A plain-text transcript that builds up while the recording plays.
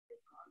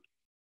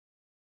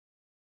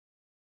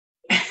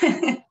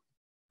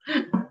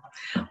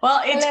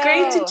Well, it's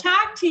great to Hello.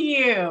 talk to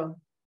you.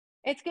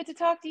 It's good to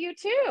talk to you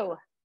too.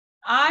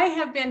 I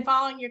have been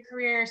following your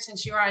career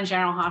since you were on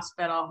General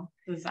Hospital.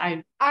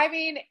 I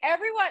mean,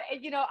 everyone,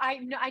 I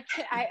know I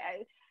can't,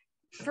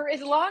 for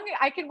as long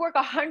I could work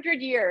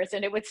 100 years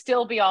and it would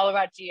still be all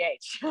about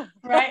GH.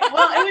 Right.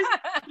 Well,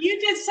 you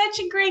did such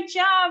a great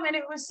job, and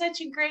it was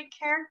such a great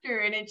character,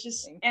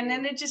 and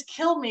then it just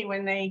killed me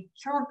when they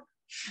killed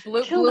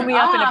blew her me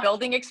up in a off.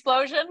 building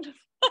explosion.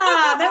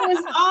 That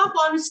was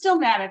awful. I'm still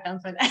mad at them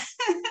for that.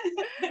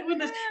 It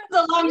was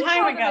a long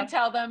time ago.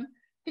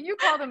 Can you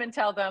call them and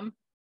tell them?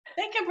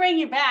 They can bring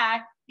you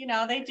back.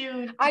 They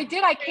do. I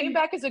did. I came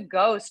back as a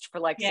ghost for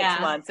like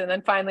 6 months. And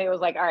then finally it was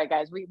like, all right,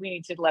 guys, we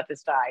need to let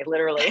this die,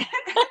 literally.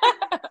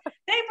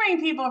 They bring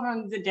people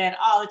from the dead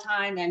all the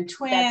time, and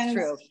twins. That's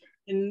true.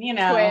 And,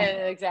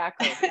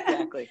 exactly.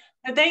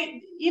 But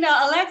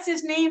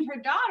Alexis named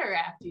her daughter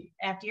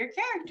after your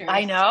character.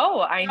 I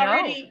know.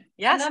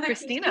 Yes,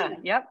 Christina.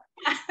 Yep.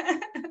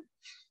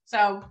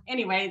 So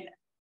anyway,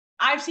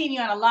 I've seen you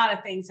on a lot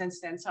of things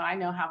since then, so I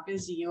know how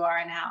busy you are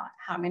and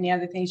how many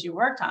other things you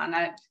worked on.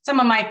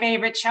 Some of my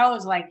favorite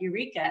shows like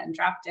Eureka and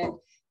Drop Dead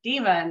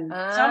Diva and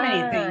so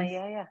many things.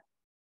 Yeah.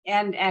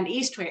 And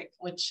Eastwick,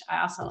 which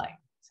I also like.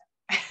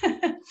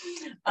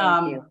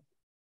 Thank you.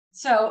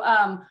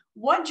 So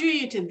what drew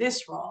you to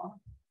this role?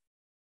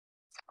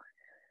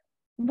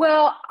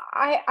 Well,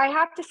 I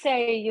have to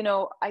say,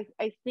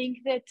 I think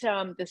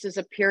that this is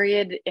a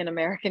period in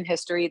American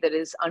history that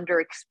is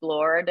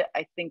underexplored.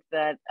 I think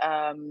that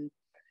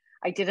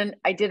I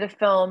did a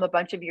film a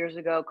bunch of years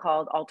ago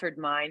called Altered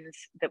Minds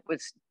that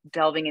was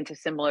delving into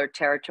similar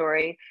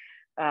territory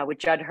with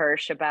Judd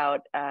Hirsch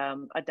about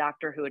a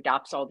doctor who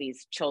adopts all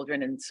these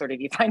children, and sort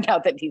of you find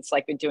out that he's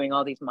like been doing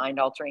all these mind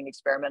altering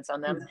experiments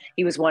on them.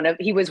 He was one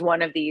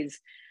of these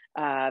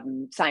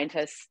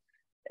scientists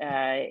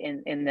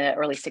in the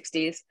early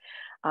 60s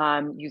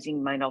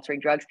using mind-altering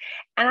drugs.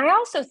 And I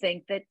also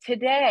think that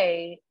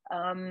today,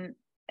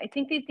 I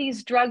think that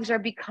these drugs are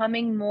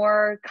becoming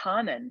more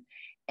common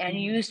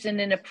and used in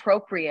an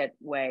appropriate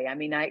way. I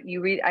mean, I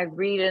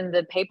read in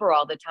the paper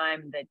all the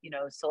time that,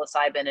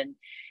 psilocybin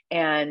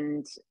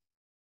and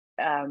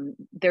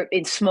they're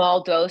in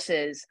small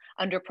doses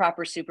under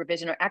proper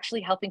supervision are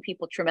actually helping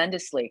people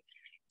tremendously.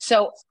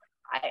 So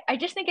I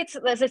just think it's,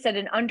 as I said,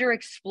 an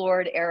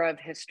underexplored era of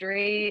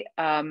history.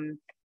 And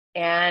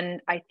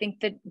I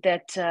think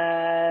that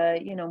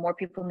more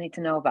people need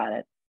to know about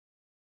it.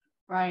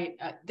 Right.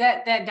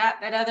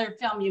 That other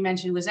film you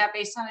mentioned, was that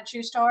based on a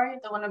true story?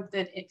 The one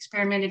that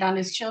experimented on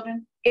his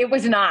children? It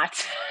was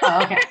not.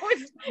 Oh, okay.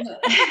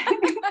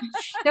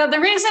 No, the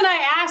reason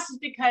I asked is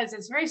because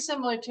it's very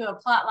similar to a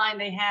plot line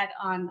they had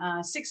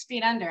on 6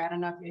 Feet Under. I don't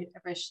know if you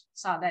ever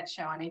saw that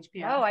show on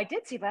HBO. Oh, I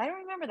did see, but I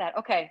don't remember that.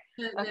 Okay.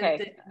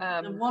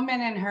 The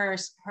woman and her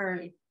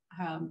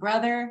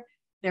brother,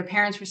 their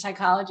parents were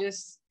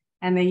psychologists,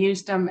 and they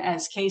used them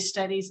as case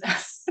studies.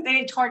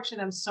 They tortured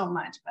them so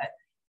much, but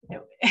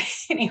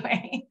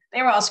anyway,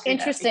 they were all screwed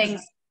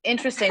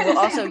Interesting. Well,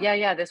 also,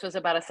 this was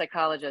about a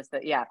psychologist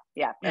that,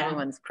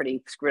 everyone's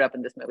pretty screwed up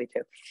in this movie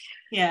too.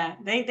 Yeah,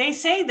 they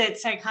say that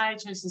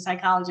psychiatrists and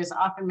psychologists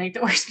often make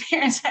the worst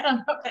parents. I don't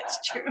know if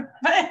that's true,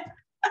 but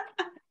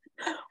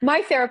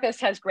my therapist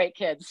has great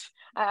kids.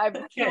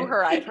 Through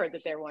her, I've heard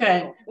that they're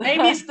wonderful. Good.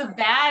 Maybe it's the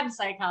bad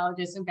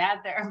psychologists and bad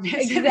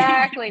therapists.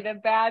 Exactly, the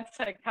bad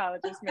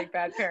psychologists make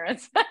bad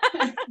parents.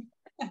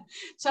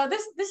 So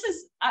this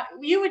is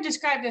you would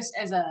describe this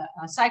as a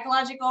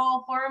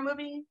psychological horror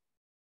movie?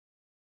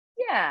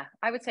 Yeah,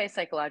 I would say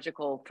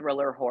psychological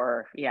thriller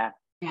horror. Yeah.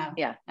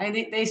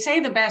 They say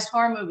the best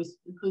horror movies.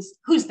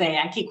 Who's they?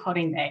 I keep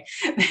quoting they.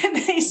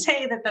 They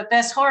say that the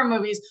best horror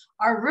movies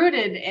are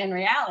rooted in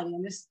reality,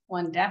 and this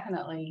one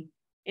definitely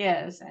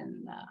is.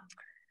 And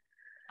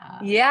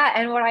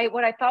and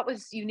what I thought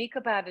was unique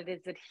about it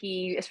is that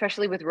he,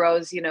 especially with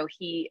Rose,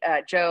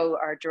 Joe,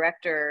 our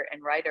director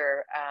and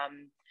writer,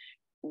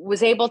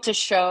 was able to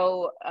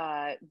show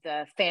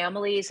the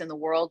families and the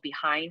world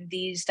behind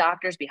these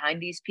doctors,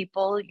 behind these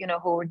people,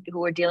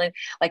 who are dealing,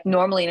 like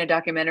normally in a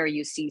documentary,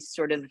 you see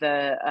sort of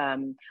the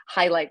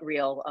highlight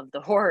reel of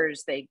the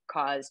horrors they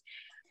caused,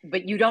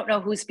 but you don't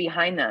know who's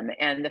behind them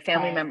and the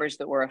family members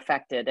that were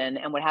affected and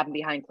what happened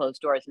behind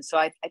closed doors. And so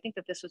I think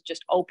that this was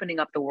just opening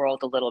up the world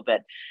a little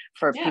bit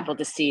for people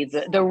to see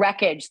the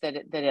wreckage that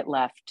it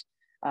left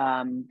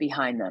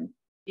behind them.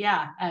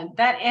 Yeah,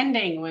 that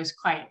ending was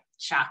quite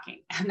shocking.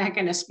 I'm not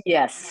going to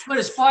put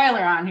a spoiler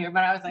on here,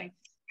 but I was like,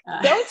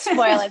 don't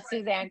spoil it,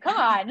 Suzanne. Come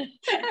on.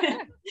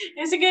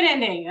 It's a good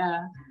ending.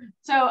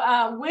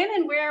 So when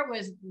and where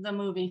was the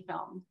movie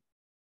filmed?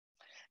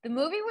 The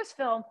movie was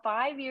filmed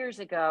 5 years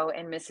ago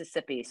in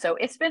Mississippi. So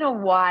it's been a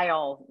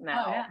while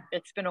now. Oh, yeah.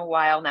 It's been a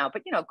while now.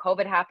 But,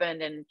 COVID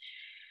happened. And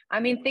I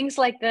mean, things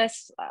like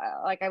this,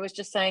 like I was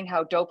just saying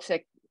how Dope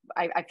Sick,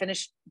 I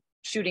finished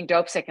shooting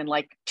Dope Sick and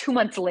like 2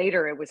 months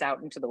later it was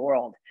out into the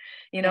world,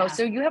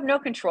 so you have no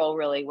control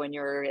really when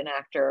you're an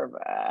actor.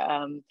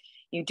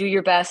 You do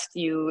your best,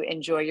 you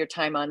enjoy your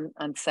time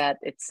on set.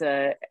 It's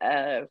an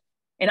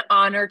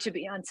honor to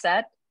be on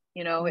set.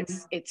 You know,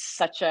 it's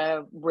such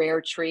a rare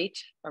treat,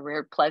 a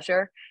rare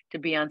pleasure to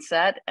be on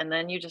set, and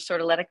then you just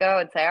sort of let it go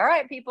and say, all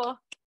right, people,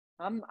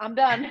 I'm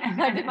done.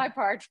 I did my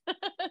part.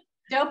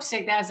 Dope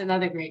Sick, that's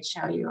another great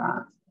show you were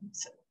on.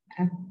 So,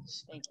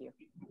 thank you.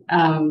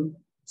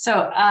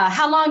 So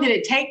how long did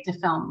it take to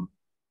film?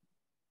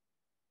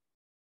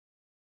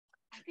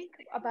 I think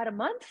about a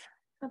month,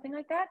 something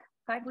like that.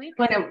 5 weeks.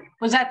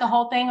 Was that the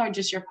whole thing or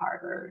just your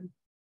part? Or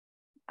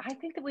I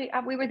think that we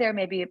were there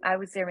I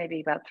was there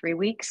maybe about 3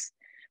 weeks.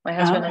 My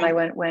husband and I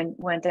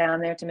went down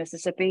there to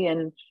Mississippi,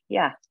 and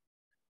yeah,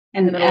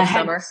 in the middle of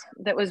summer.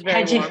 That was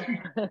very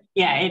warm.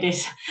 Yeah, it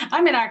is.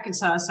 I'm in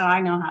Arkansas, so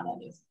I know how that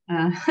is.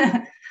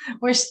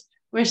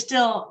 We're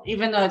still,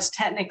 even though it's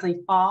technically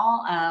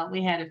fall,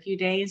 we had a few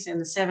days in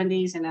the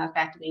 70s, and now it's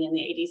back to being in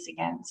the 80s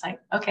again. It's like,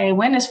 okay,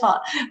 when is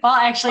fall? Fall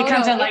actually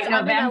comes in like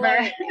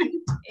November.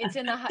 It's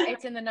in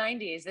the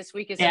 90s. This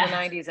week is in the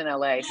 90s in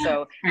LA.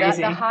 So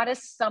the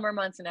hottest summer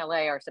months in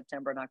LA are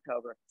September and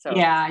October. So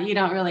yeah, you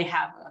don't really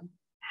have a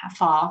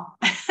fall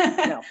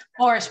no.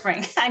 or a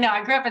spring. I know,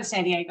 I grew up in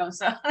San Diego,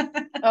 so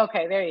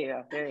okay, there you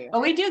go. But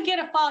we do get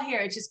a fall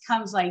here. It just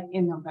comes like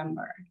in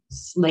November.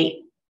 It's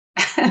late.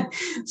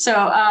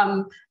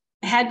 So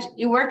had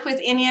you worked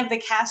with any of the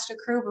cast or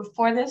crew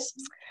before this?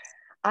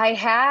 I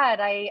had.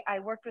 I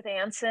worked with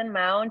Anson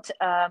Mount.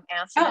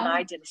 Anson and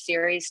I did a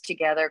series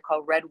together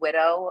called Red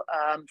Widow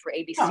for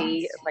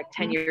ABC like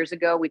 10 years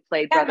ago. We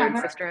played brother and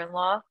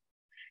sister-in-law.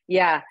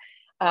 Yeah.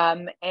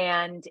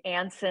 And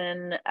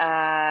Anson,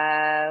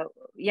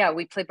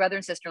 we played brother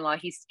and sister-in-law.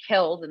 He's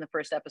killed in the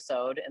first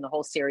episode, and the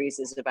whole series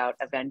is about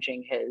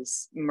avenging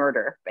his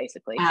murder,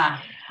 basically.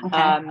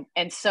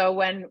 And so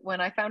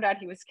when I found out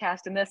he was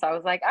cast in this, I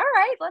was like, all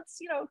right, let's,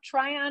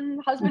 try on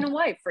husband and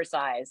wife for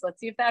size. Let's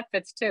see if that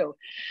fits too.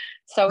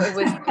 So it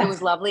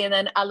was lovely. And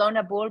then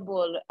Alona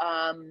Bulbul,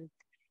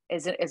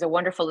 is a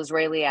wonderful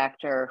Israeli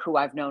actor who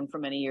I've known for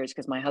many years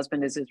because my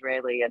husband is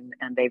Israeli,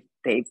 and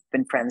they've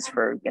been friends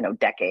for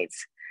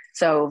decades.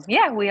 So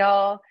yeah,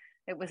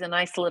 it was a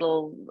nice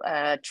little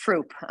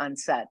troupe on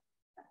set.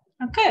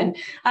 Oh, good.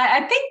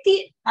 I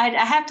think I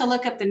have to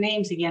look up the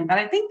names again, but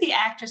I think the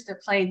actress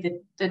that played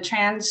the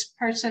trans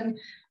person,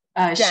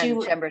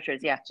 Jen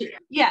Richards, yeah,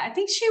 I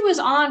think she was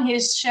on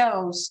his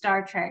show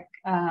Star Trek,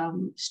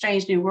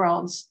 Strange New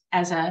Worlds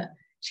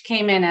she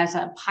came in as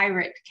a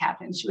pirate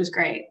captain. She was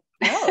great.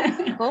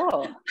 Oh,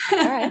 cool. All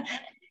right.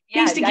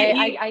 Yeah,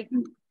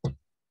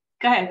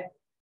 go ahead.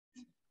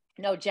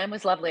 No, Jen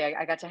was lovely.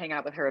 I got to hang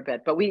out with her a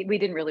bit, but we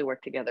didn't really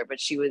work together, but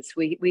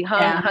we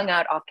hung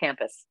out off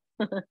campus.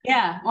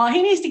 Yeah. Well,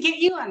 he needs to get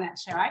you on that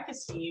show. I could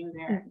see you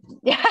there.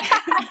 Yeah.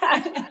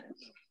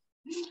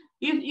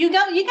 You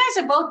guys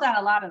have both done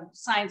a lot of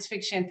science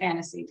fiction,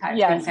 fantasy type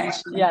things,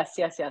 actually. Yes.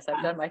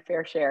 I've done my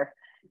fair share.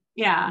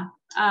 Yeah.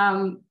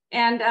 And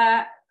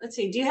let's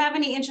see, do you have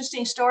any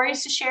interesting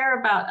stories to share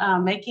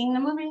about making the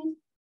movie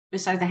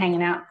besides the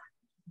hanging out?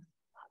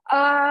 Yeah,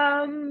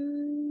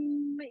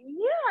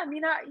 I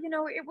mean,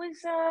 it was,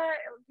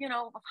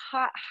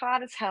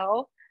 hot as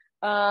hell.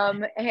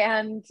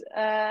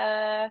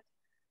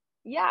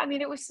 Yeah, I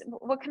mean, it was,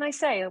 what can I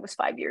say? It was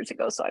 5 years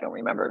ago, so I don't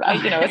remember.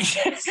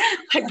 It's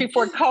like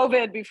before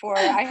COVID, before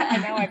I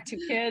now have 2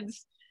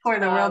 kids. Before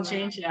the world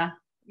changed, yeah.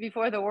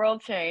 Before the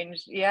world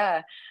changed,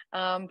 yeah.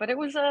 But it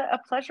was a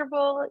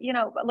pleasurable,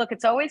 look,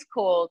 it's always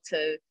cool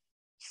to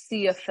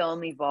see a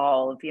film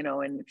evolve,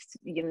 and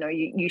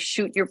you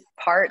shoot your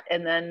part,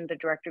 and then the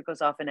director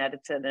goes off and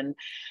edits it,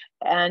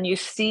 and you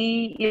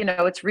see,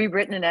 it's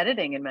rewritten in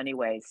editing in many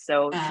ways.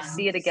 So to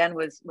see it again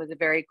was a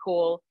very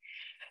cool.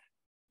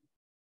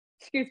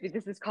 Excuse me,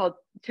 this is called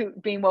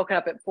being woken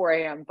up at 4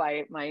 a.m.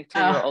 by my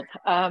 2-year-old.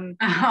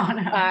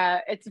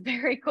 It's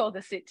very cool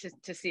to see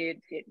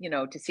it,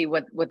 to see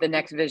what the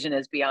next vision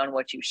is beyond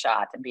what you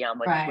shot and beyond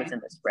what was in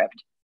the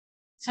script.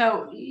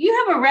 So you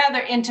have a rather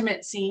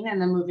intimate scene in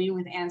the movie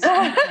with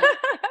Anson,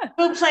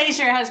 who plays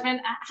your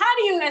husband. How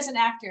do you, as an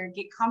actor,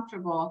 get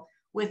comfortable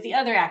with the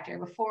other actor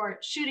before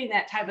shooting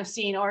that type of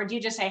scene? Or do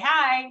you just say,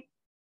 hi,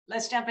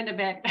 let's jump into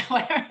bed,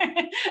 whatever?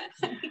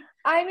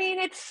 I mean,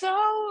 it's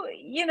so,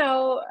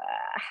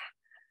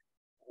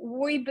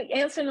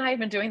 Anson and I have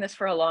been doing this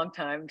for a long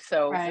time.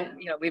 So,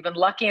 we've been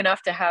lucky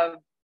enough to have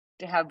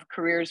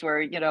careers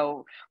where,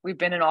 we've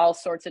been in all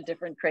sorts of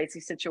different crazy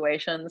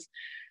situations.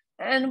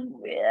 And,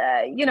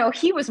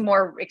 he was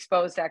more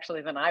exposed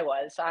actually than I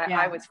was.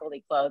 I was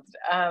fully clothed.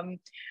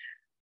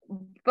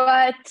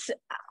 But,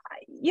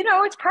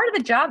 it's part of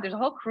the job. There's a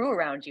whole crew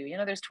around you.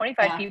 There's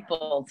 25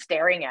 people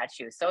staring at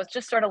you. So it's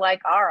just sort of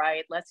like, all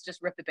right, let's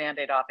just rip the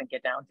Band-Aid off and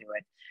get down to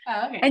it.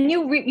 Oh, okay. And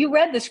you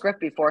read the script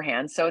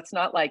beforehand. So it's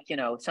not like,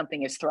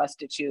 something is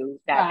thrust at you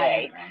that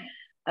day.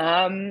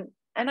 Right.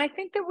 And I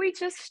think that we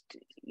just,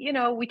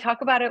 we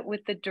talk about it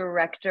with the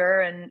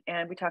director,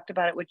 and we talked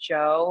about it with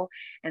Joe,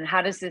 and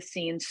how does this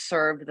scene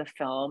serve the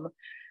film?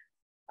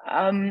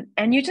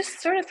 And you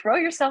just sort of throw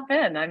yourself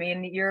in. I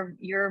mean,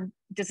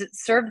 does it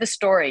serve the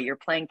story? You're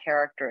playing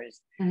characters.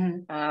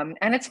 Mm-hmm.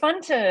 And it's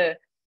fun to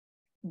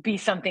be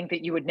something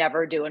that you would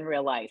never do in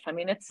real life. I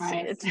mean, it's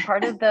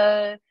part of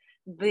the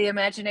the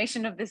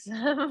imagination of this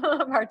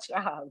of our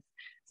job.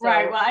 So,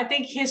 right. Well, I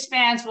think his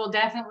fans will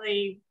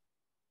definitely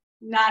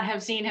not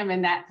have seen him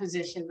in that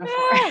position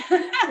before.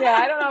 Yeah,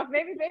 I don't know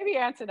if maybe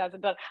Anson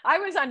hasn't done. I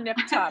was on Nip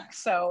Tuck,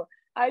 so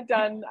I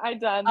done Oh,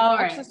 which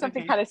right. is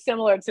something Okay. kind of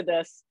similar to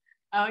this.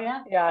 Oh,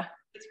 yeah. Yeah,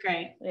 It's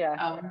great.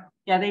 yeah.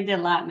 Yeah, they did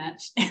a lot in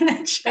that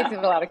show. They did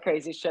a lot of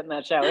crazy shit in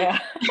that show. Yeah.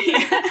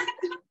 Yeah.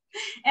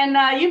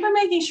 And you've been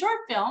making short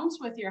films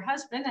with your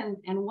husband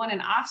and won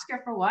an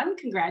Oscar for one.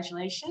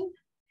 Congratulations.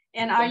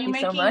 And are Thank you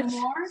you so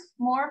making much.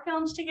 more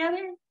films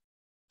together?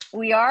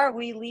 We are.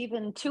 We leave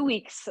in 2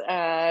 weeks.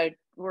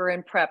 We're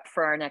in prep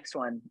for our next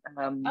one.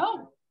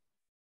 Oh,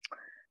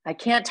 I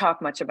can't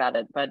talk much about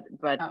it, but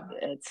oh.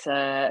 it's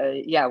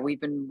yeah, we've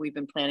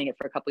been planning it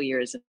for a couple of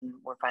years, and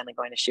we're finally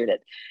going to shoot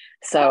it.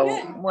 So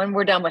when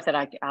we're done with it,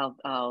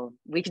 I'll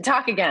we can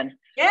talk again.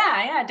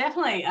 Yeah,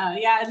 definitely.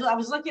 Yeah, I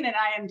was looking at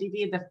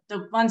IMDb.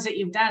 The ones that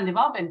you've done, they've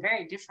all been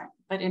very different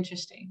but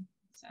interesting.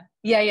 So.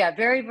 Yeah,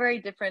 very, very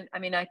different. I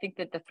mean, I think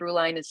that the through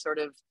line is sort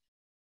of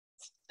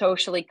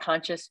socially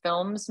conscious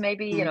films,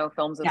 maybe,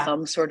 films with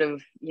some sort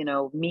of,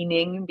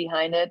 meaning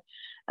behind it.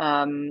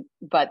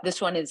 But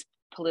this one is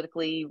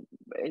politically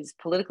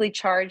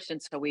charged.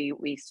 And so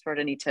we sort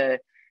of need to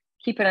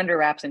keep it under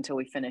wraps until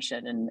we finish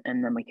it. And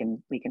then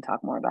we can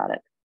talk more about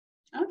it.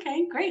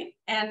 Okay, great.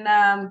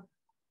 And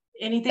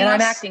anything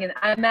else?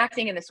 I'm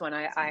acting in this one.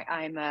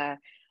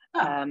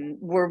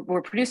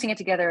 We're producing it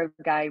together.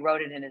 A guy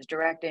wrote it and is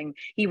directing.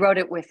 He wrote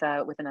it with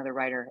another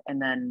writer,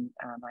 and then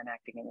I'm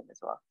acting in it as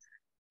well.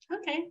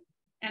 Okay.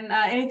 And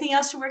anything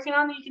else you're working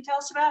on that you can tell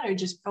us about, or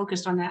just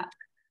focused on that?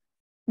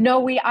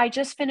 No, I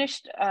just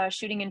finished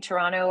shooting in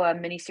Toronto a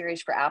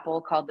miniseries for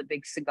Apple called The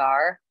Big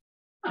Cigar.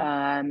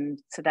 Oh.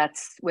 So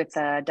that's with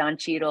Don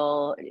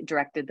Cheadle,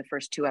 directed the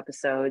first 2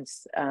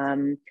 episodes.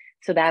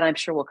 So that I'm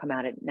sure will come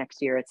out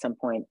next year at some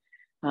point.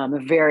 A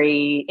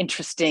very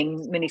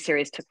interesting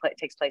miniseries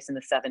takes place in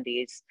the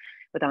 70s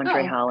with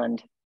Andre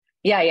Holland.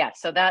 Yeah.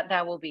 So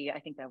that will be, I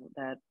think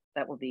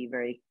that will be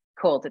very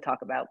cool to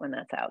talk about when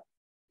that's out.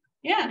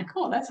 Yeah,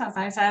 cool. That sounds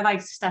nice. I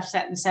like stuff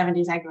set in the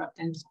 70s. I grew up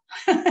in.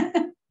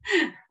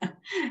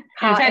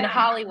 In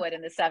Hollywood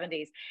in the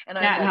 70s, and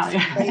I'm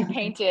spray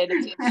painted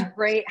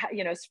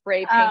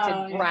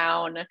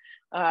brown,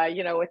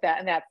 with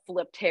that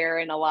flipped hair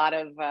and a lot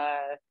of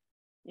a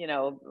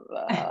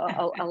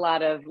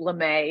lot of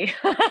lame.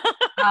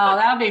 Oh,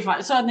 that'll be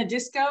fun. So in the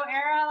disco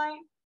era,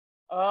 like?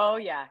 Oh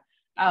yeah.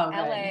 Oh,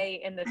 LA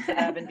in the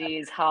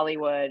 70s,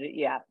 Hollywood.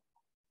 Yeah.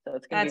 So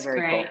it's going to be very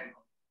great.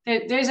 Cool.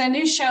 There's a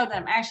new show that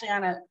I'm actually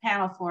on a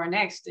panel for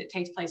next. It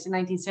takes place in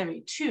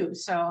 1972.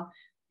 So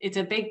it's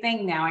a big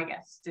thing now, I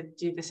guess, to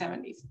do the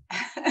 70s.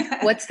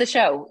 What's the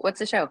show?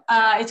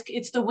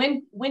 It's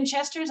the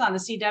Winchesters on the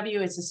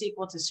CW. It's a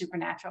sequel to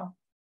Supernatural.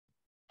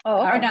 Oh,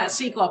 okay. Or not a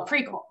sequel,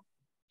 prequel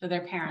to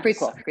their parents.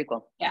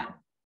 Prequel. Yeah.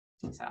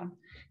 So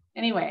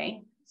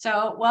anyway,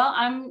 well,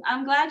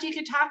 I'm glad you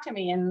could talk to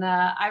me, and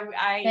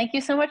I thank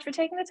you so much for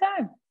taking the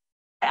time.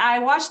 I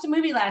watched the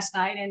movie last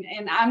night,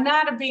 and I'm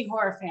not a big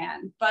horror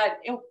fan, but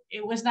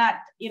it was not,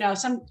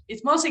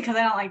 it's mostly because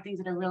I don't like things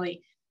that are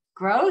really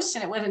gross,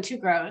 and it wasn't too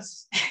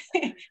gross.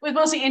 It was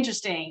mostly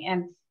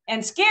interesting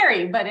and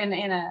scary, but in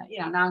a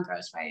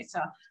non-gross way.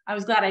 So I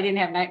was glad I didn't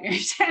have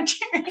nightmares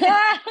after.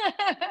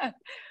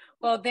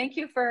 Well, thank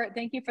you for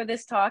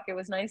this talk. It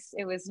was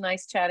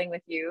nice chatting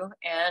with you,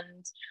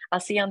 and I'll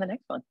see you on the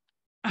next one.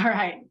 All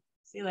right.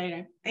 See you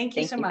later. Thank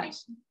you so much.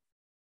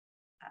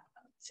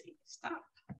 Let's see. Stop.